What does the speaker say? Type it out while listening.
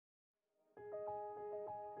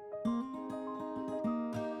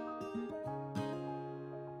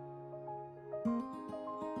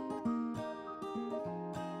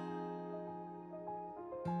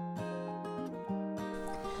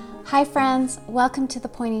Hi friends, welcome to the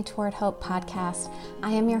Pointing Toward Hope podcast.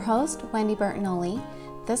 I am your host, Wendy Bertinoli.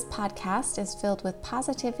 This podcast is filled with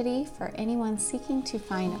positivity for anyone seeking to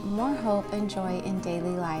find more hope and joy in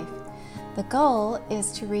daily life. The goal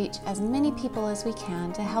is to reach as many people as we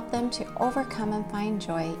can to help them to overcome and find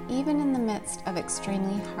joy even in the midst of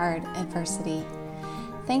extremely hard adversity.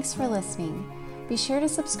 Thanks for listening. Be sure to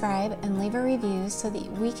subscribe and leave a review so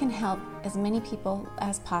that we can help as many people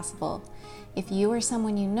as possible. If you or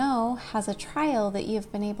someone you know has a trial that you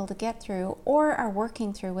have been able to get through or are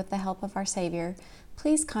working through with the help of our Savior,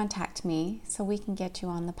 please contact me so we can get you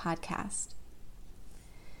on the podcast.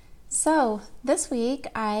 So this week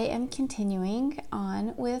I am continuing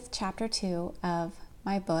on with chapter 2 of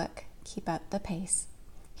my book, Keep Up the Pace.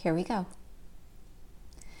 Here we go.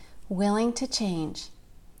 Willing to change.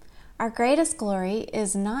 Our greatest glory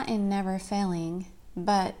is not in never failing,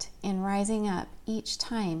 but in rising up each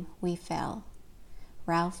time we fail.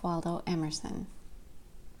 Ralph Waldo Emerson.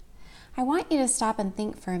 I want you to stop and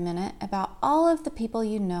think for a minute about all of the people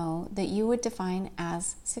you know that you would define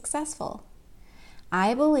as successful.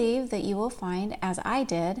 I believe that you will find, as I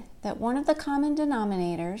did, that one of the common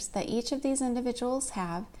denominators that each of these individuals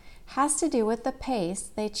have has to do with the pace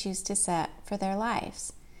they choose to set for their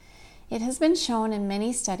lives. It has been shown in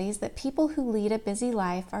many studies that people who lead a busy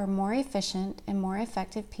life are more efficient and more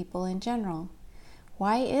effective people in general.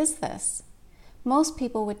 Why is this? Most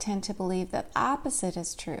people would tend to believe that the opposite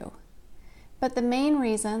is true. But the main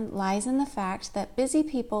reason lies in the fact that busy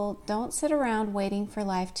people don't sit around waiting for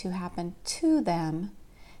life to happen to them.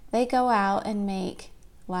 They go out and make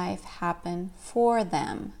life happen for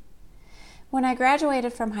them. When I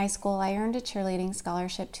graduated from high school, I earned a cheerleading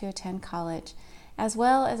scholarship to attend college, as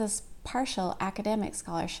well as a partial academic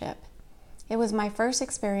scholarship. It was my first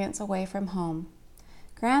experience away from home.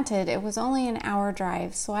 Granted, it was only an hour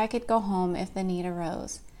drive, so I could go home if the need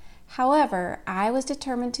arose. However, I was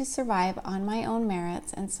determined to survive on my own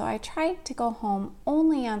merits, and so I tried to go home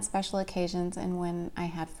only on special occasions and when I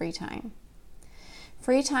had free time.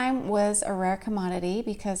 Free time was a rare commodity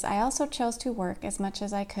because I also chose to work as much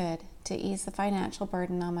as I could to ease the financial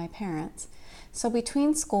burden on my parents. So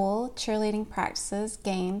between school, cheerleading practices,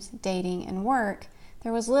 games, dating, and work,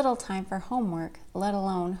 there was little time for homework, let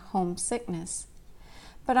alone homesickness.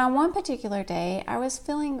 But on one particular day, I was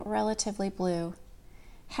feeling relatively blue.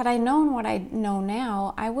 Had I known what I know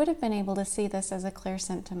now, I would have been able to see this as a clear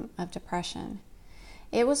symptom of depression.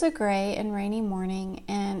 It was a gray and rainy morning,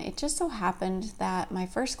 and it just so happened that my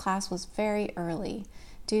first class was very early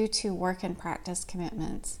due to work and practice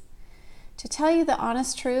commitments. To tell you the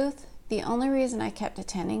honest truth, the only reason I kept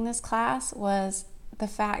attending this class was the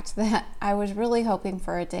fact that I was really hoping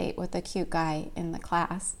for a date with a cute guy in the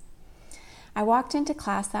class. I walked into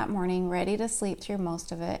class that morning ready to sleep through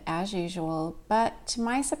most of it as usual, but to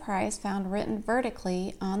my surprise found written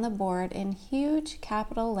vertically on the board in huge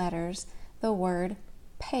capital letters the word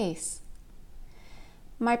PACE.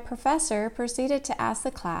 My professor proceeded to ask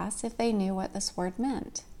the class if they knew what this word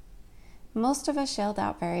meant. Most of us yelled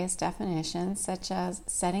out various definitions, such as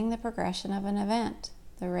setting the progression of an event,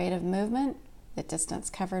 the rate of movement, the distance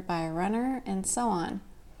covered by a runner, and so on.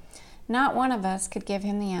 Not one of us could give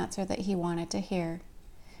him the answer that he wanted to hear.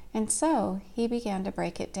 And so he began to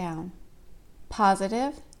break it down.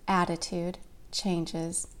 Positive attitude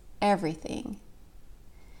changes everything.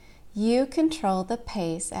 You control the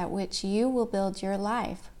pace at which you will build your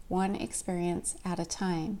life, one experience at a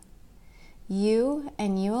time. You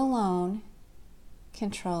and you alone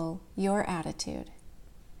control your attitude.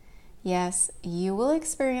 Yes, you will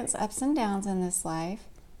experience ups and downs in this life.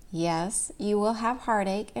 Yes, you will have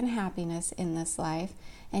heartache and happiness in this life.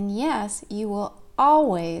 And yes, you will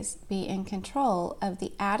always be in control of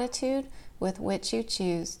the attitude with which you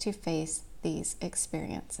choose to face these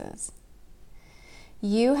experiences.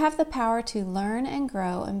 You have the power to learn and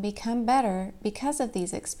grow and become better because of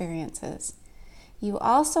these experiences. You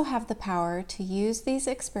also have the power to use these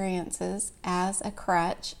experiences as a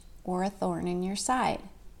crutch or a thorn in your side.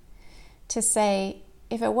 To say,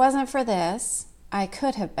 if it wasn't for this, I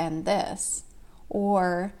could have been this.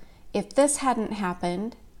 Or, if this hadn't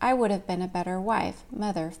happened, I would have been a better wife,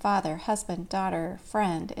 mother, father, husband, daughter,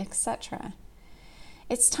 friend, etc.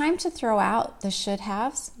 It's time to throw out the should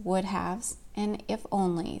haves, would haves, and if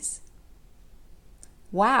onlys.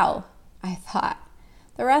 Wow, I thought.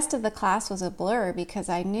 The rest of the class was a blur because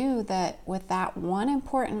I knew that with that one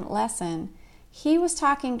important lesson, he was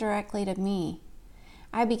talking directly to me.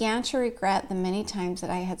 I began to regret the many times that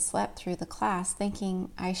I had slept through the class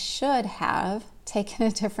thinking I should have taken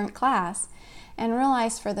a different class, and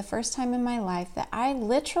realized for the first time in my life that I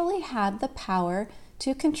literally had the power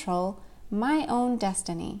to control my own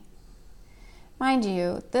destiny. Mind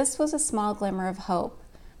you, this was a small glimmer of hope,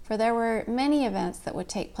 for there were many events that would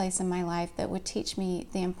take place in my life that would teach me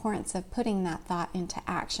the importance of putting that thought into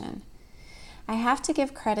action. I have to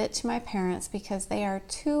give credit to my parents because they are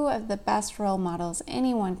two of the best role models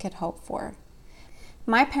anyone could hope for.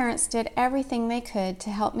 My parents did everything they could to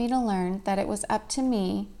help me to learn that it was up to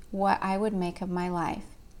me what I would make of my life.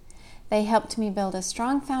 They helped me build a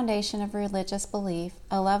strong foundation of religious belief,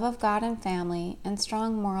 a love of God and family, and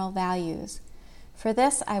strong moral values. For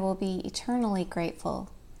this, I will be eternally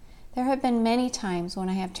grateful. There have been many times when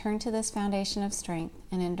I have turned to this foundation of strength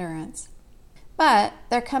and endurance. But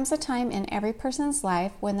there comes a time in every person's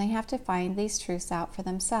life when they have to find these truths out for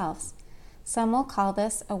themselves. Some will call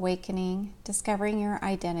this awakening, discovering your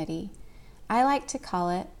identity. I like to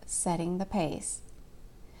call it setting the pace.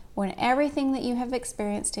 When everything that you have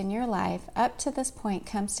experienced in your life up to this point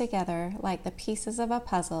comes together like the pieces of a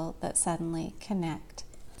puzzle that suddenly connect.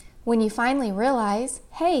 When you finally realize,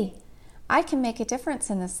 hey, I can make a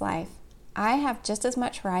difference in this life. I have just as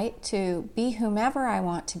much right to be whomever I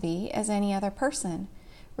want to be as any other person,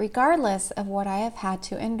 regardless of what I have had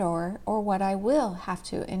to endure or what I will have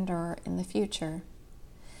to endure in the future.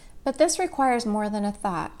 But this requires more than a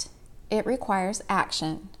thought. It requires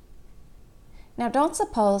action. Now, don't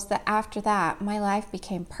suppose that after that, my life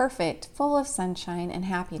became perfect, full of sunshine and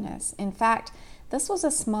happiness. In fact, this was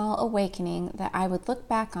a small awakening that I would look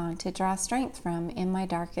back on to draw strength from in my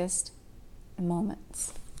darkest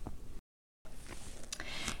moments.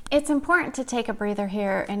 It's important to take a breather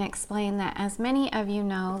here and explain that, as many of you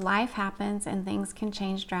know, life happens and things can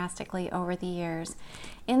change drastically over the years.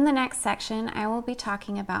 In the next section, I will be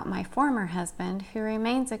talking about my former husband, who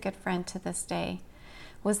remains a good friend to this day.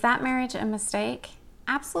 Was that marriage a mistake?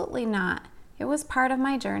 Absolutely not. It was part of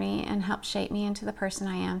my journey and helped shape me into the person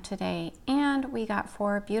I am today, and we got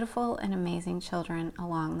 4 beautiful and amazing children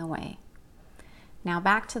along the way. Now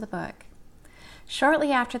back to the book.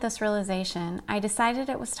 Shortly after this realization, I decided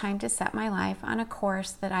it was time to set my life on a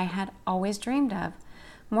course that I had always dreamed of.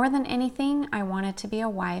 More than anything, I wanted to be a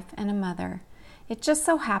wife and a mother. It just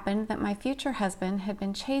so happened that my future husband had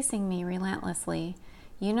been chasing me relentlessly.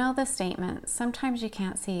 You know the statement, sometimes you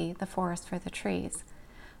can't see the forest for the trees.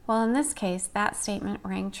 Well, in this case, that statement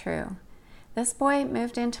rang true. This boy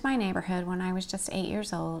moved into my neighborhood when I was just 8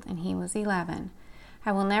 years old, and he was 11.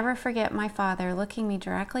 I will never forget my father looking me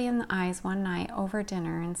directly in the eyes one night over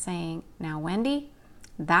dinner and saying, "Now, Wendy,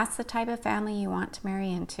 that's the type of family you want to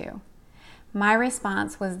marry into." My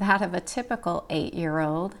response was that of a typical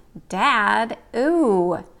 8-year-old, "Dad,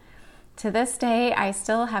 ooh." To this day, I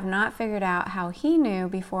still have not figured out how he knew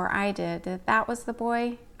before I did that that was the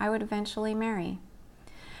boy I would eventually marry.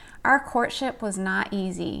 Our courtship was not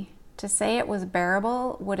easy. To say it was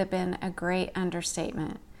bearable would have been a great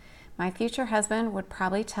understatement. My future husband would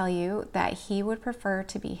probably tell you that he would prefer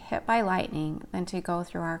to be hit by lightning than to go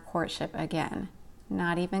through our courtship again.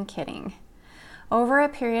 Not even kidding. Over a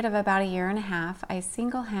period of about 1.5 years, I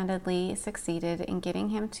single-handedly succeeded in getting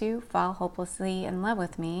him to fall hopelessly in love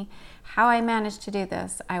with me. How I managed to do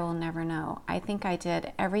this, I will never know. I think I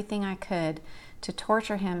did everything I could to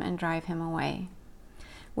torture him and drive him away.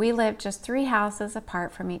 We lived just 3 houses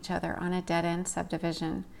apart from each other on a dead-end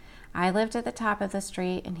subdivision. I lived at the top of the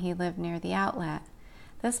street and he lived near the outlet.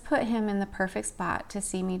 This put him in the perfect spot to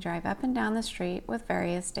see me drive up and down the street with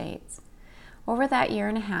various dates. Over that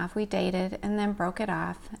 1.5 years, we dated and then broke it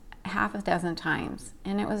off 6 times,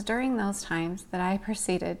 and it was during those times that I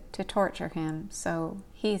proceeded to torture him, so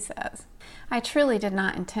he says. I truly did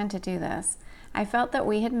not intend to do this. I felt that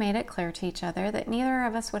we had made it clear to each other that neither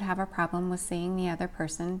of us would have a problem with seeing the other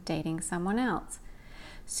person dating someone else.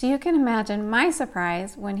 So you can imagine my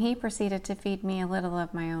surprise when he proceeded to feed me a little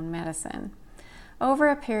of my own medicine. Over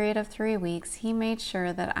a period of 3 weeks, he made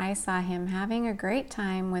sure that I saw him having a great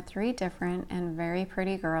time with 3 different and very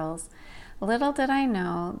pretty girls. Little did I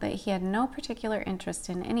know that he had no particular interest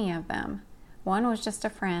in any of them. One was just a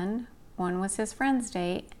friend, one was his friend's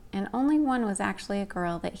date, and only one was actually a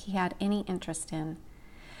girl that he had any interest in.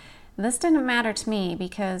 This didn't matter to me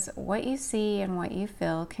because what you see and what you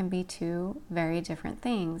feel can be 2 very different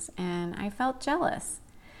things, and I felt jealous.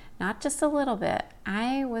 Not just a little bit,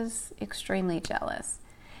 I was extremely jealous.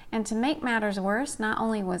 And to make matters worse, not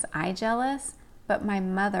only was I jealous, but my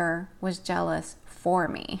mother was jealous for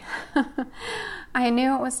me. I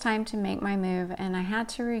knew it was time to make my move and I had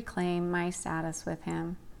to reclaim my status with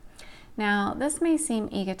him. Now, this may seem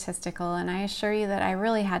egotistical, and I assure you that I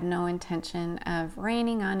really had no intention of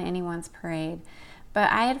raining on anyone's parade,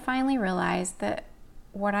 but I had finally realized that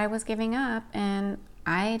what I was giving up, and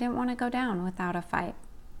I didn't want to go down without a fight.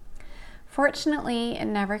 Fortunately, it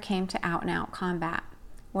never came to out-and-out combat.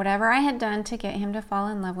 Whatever I had done to get him to fall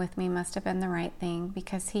in love with me must have been the right thing,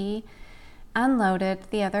 because he unloaded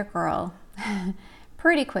the other girl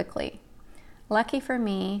pretty quickly. Lucky for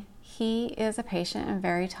me, he is a patient and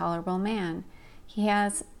very tolerable man. He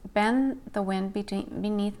has been the wind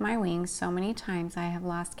beneath my wings so many times I have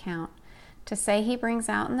lost count. To say he brings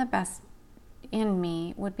out the best in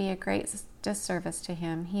me would be a great disservice to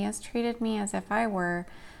him. He has treated me as if I were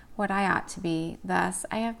what I ought to be. Thus,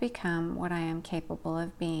 I have become what I am capable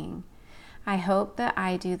of being. I hope that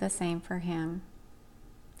I do the same for him.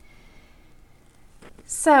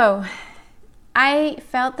 So, I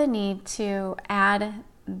felt the need to add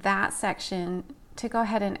that section, to go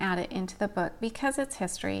ahead and add it into the book, because it's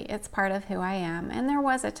history. It's part of who I am. And there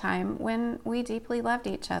was a time when we deeply loved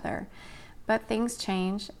each other. But things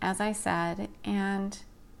change, as I said, and,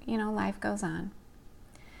 life goes on.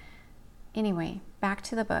 Anyway, back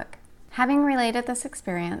to the book. Having related this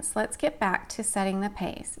experience, let's get back to setting the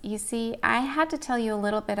pace. You see, I had to tell you a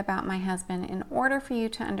little bit about my husband in order for you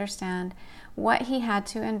to understand what he had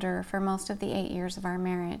to endure for most of the 8 years of our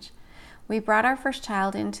marriage. We brought our first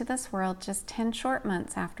child into this world just 10 short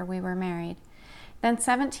months after we were married. Then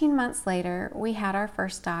 17 months later, we had our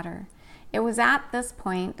first daughter. It was at this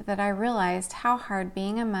point that I realized how hard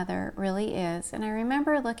being a mother really is, and I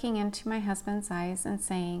remember looking into my husband's eyes and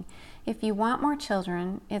saying, if you want more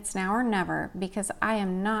children, it's now or never, because I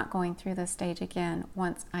am not going through this stage again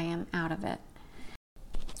once I am out of it.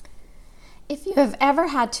 If you have ever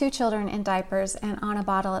had 2 children in diapers and on a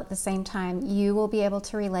bottle at the same time, you will be able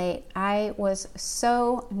to relate. I was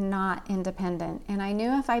so not independent, and I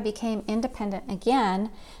knew if I became independent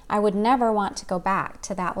again, I would never want to go back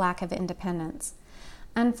to that lack of independence.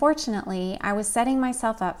 Unfortunately, I was setting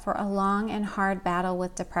myself up for a long and hard battle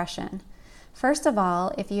with depression. First of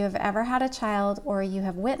all, if you have ever had a child or you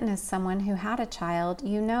have witnessed someone who had a child,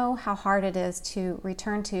 you know how hard it is to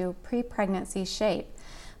return to pre-pregnancy shape,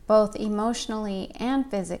 both emotionally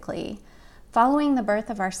and physically. Following the birth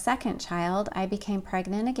of our second child, I became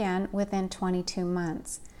pregnant again within 22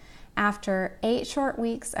 months. After 8 short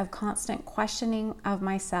weeks of constant questioning of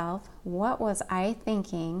myself, what was I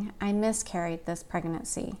thinking? I miscarried this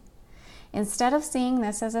pregnancy. Instead of seeing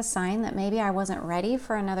this as a sign that maybe I wasn't ready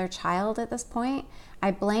for another child at this point,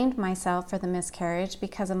 I blamed myself for the miscarriage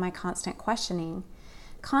because of my constant questioning.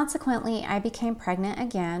 Consequently, I became pregnant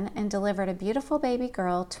again and delivered a beautiful baby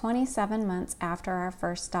girl 27 months after our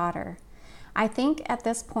first daughter. I think at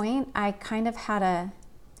this point, I kind of had a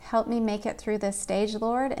help me make it through this stage,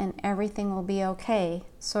 Lord, and everything will be okay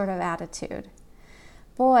sort of attitude.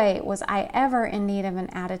 Boy, was I ever in need of an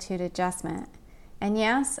attitude adjustment. And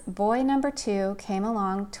yes, boy number 2 came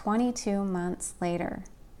along 22 months later.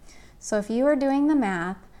 So if you are doing the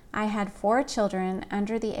math, I had 4 children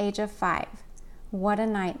under the age of 5. What a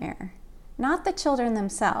nightmare. Not the children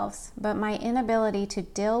themselves, but my inability to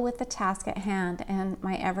deal with the task at hand and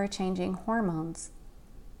my ever-changing hormones.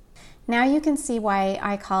 Now you can see why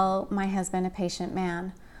I call my husband a patient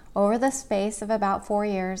man. Over the space of about 4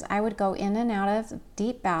 years, I would go in and out of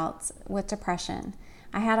deep bouts with depression.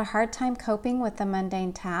 I had a hard time coping with the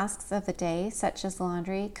mundane tasks of the day, such as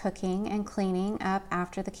laundry, cooking, and cleaning up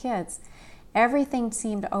after the kids. Everything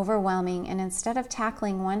seemed overwhelming, and instead of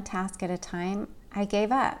tackling one task at a time, I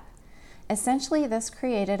gave up. Essentially, this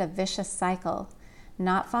created a vicious cycle.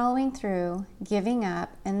 Not following through, giving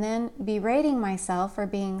up, and then berating myself for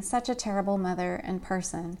being such a terrible mother and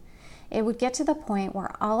person. It would get to the point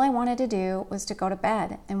where all I wanted to do was to go to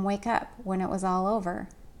bed and wake up when it was all over.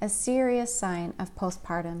 A serious sign of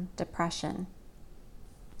postpartum depression.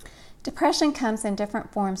 Depression comes in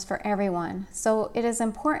different forms for everyone, so it is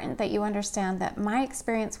important that you understand that my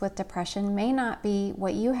experience with depression may not be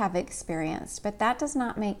what you have experienced, but that does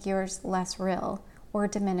not make yours less real or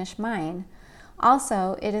diminish mine.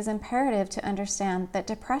 Also, it is imperative to understand that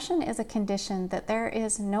depression is a condition that there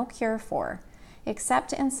is no cure for,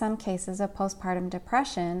 except in some cases of postpartum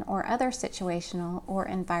depression or other situational or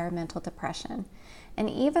environmental depression. And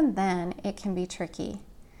even then, it can be tricky.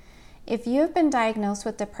 If you have been diagnosed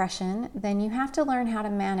with depression, then you have to learn how to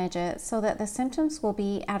manage it so that the symptoms will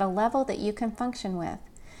be at a level that you can function with.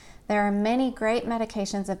 There are many great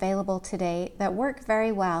medications available today that work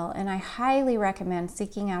very well, and I highly recommend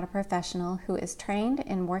seeking out a professional who is trained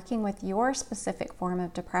in working with your specific form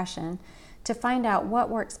of depression to find out what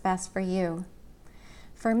works best for you.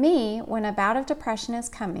 For me, when a bout of depression is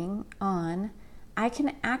coming on, I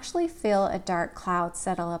can actually feel a dark cloud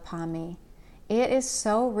settle upon me. It is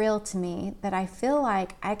so real to me that I feel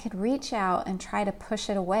like I could reach out and try to push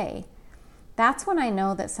it away. That's when I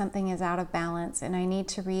know that something is out of balance and I need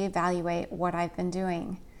to reevaluate what I've been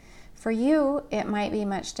doing. For you, it might be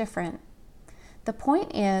much different. The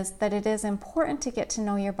point is that it is important to get to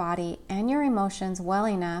know your body and your emotions well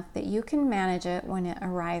enough that you can manage it when it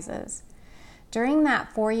arises. During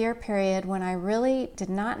that 4-year period when I really did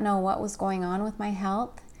not know what was going on with my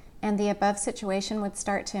health and the above situation would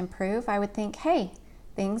start to improve, I would think, hey,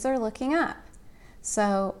 things are looking up.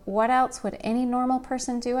 So what else would any normal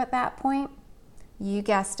person do at that point? You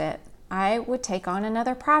guessed it. I would take on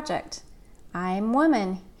another project. I'm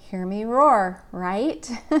woman, hear me roar, right?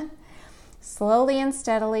 Slowly and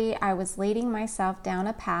steadily, I was leading myself down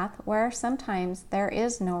a path where sometimes there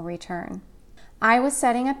is no return. I was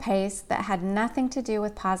setting a pace that had nothing to do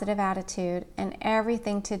with positive attitude and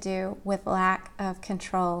everything to do with lack of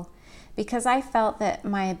control, because I felt that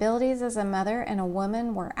my abilities as a mother and a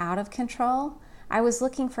woman were out of control. I was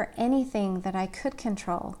looking for anything that I could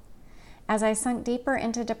control. As I sunk deeper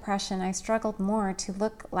into depression, I struggled more to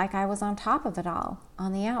look like I was on top of it all,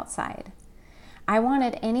 on the outside. I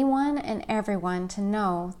wanted anyone and everyone to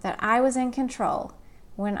know that I was in control,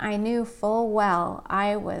 when I knew full well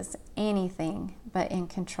I was anything but in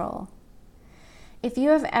control. If you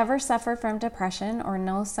have ever suffered from depression or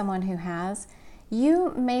know someone who has,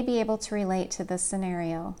 you may be able to relate to this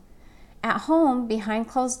scenario. At home, behind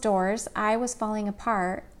closed doors, I was falling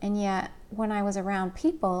apart, and yet when I was around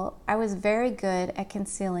people, I was very good at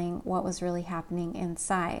concealing what was really happening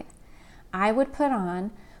inside. I would put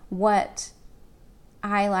on what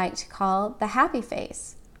I like to call the happy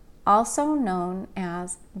face, also known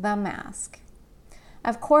as the mask.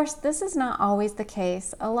 Of course, this is not always the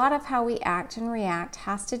case. A lot of how we act and react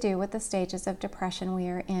has to do with the stages of depression we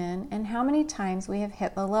are in and how many times we have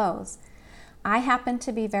hit the lows. I happen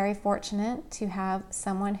to be very fortunate to have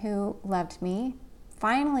someone who loved me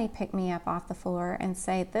finally pick me up off the floor and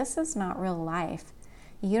say, this is not real life.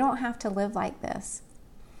 You don't have to live like this.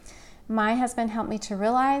 My husband helped me to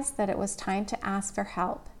realize that it was time to ask for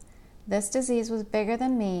help. This disease was bigger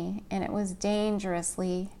than me, and it was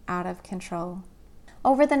dangerously out of control.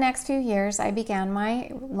 Over the next few years, I began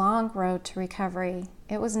my long road to recovery.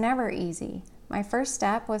 It was never easy. My first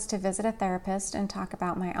step was to visit a therapist and talk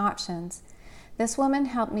about my options. This woman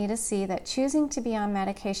helped me to see that choosing to be on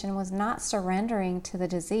medication was not surrendering to the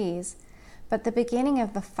disease, but the beginning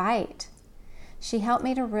of the fight. She helped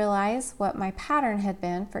me to realize what my pattern had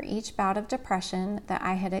been for each bout of depression that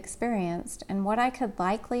I had experienced and what I could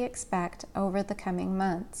likely expect over the coming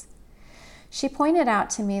months. She pointed out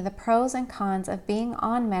to me the pros and cons of being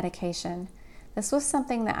on medication. This was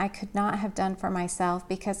something that I could not have done for myself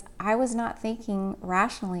because I was not thinking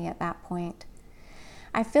rationally at that point.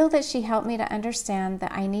 I feel that she helped me to understand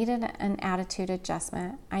that I needed an attitude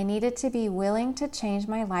adjustment. I needed to be willing to change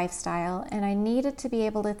my lifestyle, and I needed to be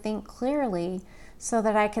able to think clearly so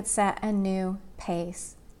that I could set a new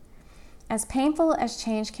pace. As painful as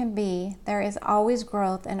change can be, there is always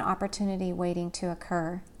growth and opportunity waiting to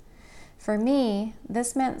occur. For me,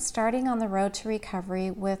 this meant starting on the road to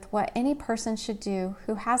recovery with what any person should do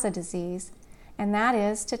who has a disease, and that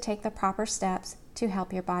is to take the proper steps to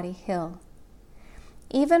help your body heal.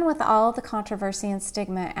 Even with all the controversy and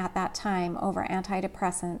stigma at that time over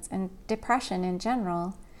antidepressants and depression in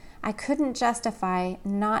general, I couldn't justify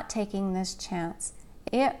not taking this chance.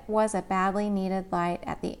 It was a badly needed light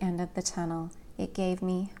at the end of the tunnel. It gave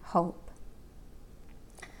me hope.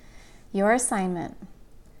 Your assignment.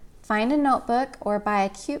 Find a notebook or buy a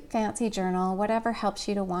cute fancy journal, whatever helps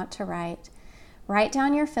you to want to write. Write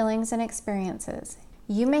down your feelings and experiences.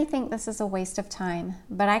 You may think this is a waste of time,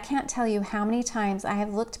 but I can't tell you how many times I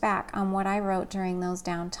have looked back on what I wrote during those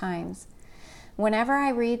down times. Whenever I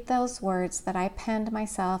read those words that I penned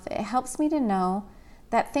myself, it helps me to know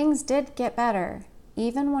that things did get better,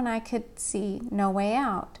 even when I could see no way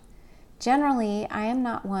out. Generally, I am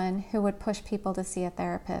not one who would push people to see a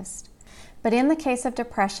therapist. But in the case of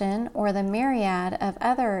depression or the myriad of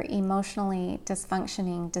other emotionally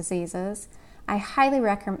dysfunctioning diseases, I highly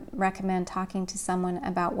recommend talking to someone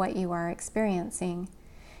about what you are experiencing,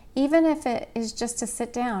 even if it is just to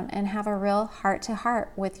sit down and have a real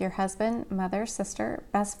heart-to-heart with your husband, mother, sister,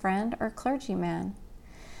 best friend, or clergyman.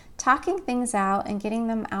 Talking things out and getting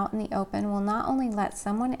them out in the open will not only let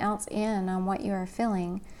someone else in on what you are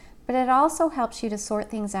feeling, but it also helps you to sort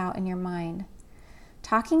things out in your mind.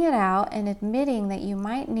 Talking it out and admitting that you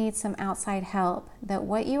might need some outside help, that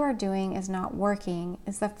what you are doing is not working,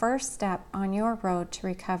 is the first step on your road to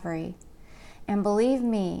recovery. And believe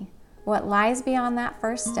me, what lies beyond that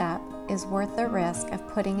first step is worth the risk of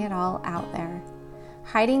putting it all out there.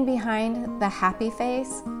 Hiding behind the happy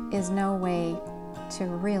face is no way to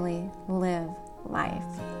really live life.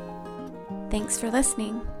 Thanks for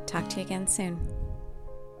listening. Talk to you again soon.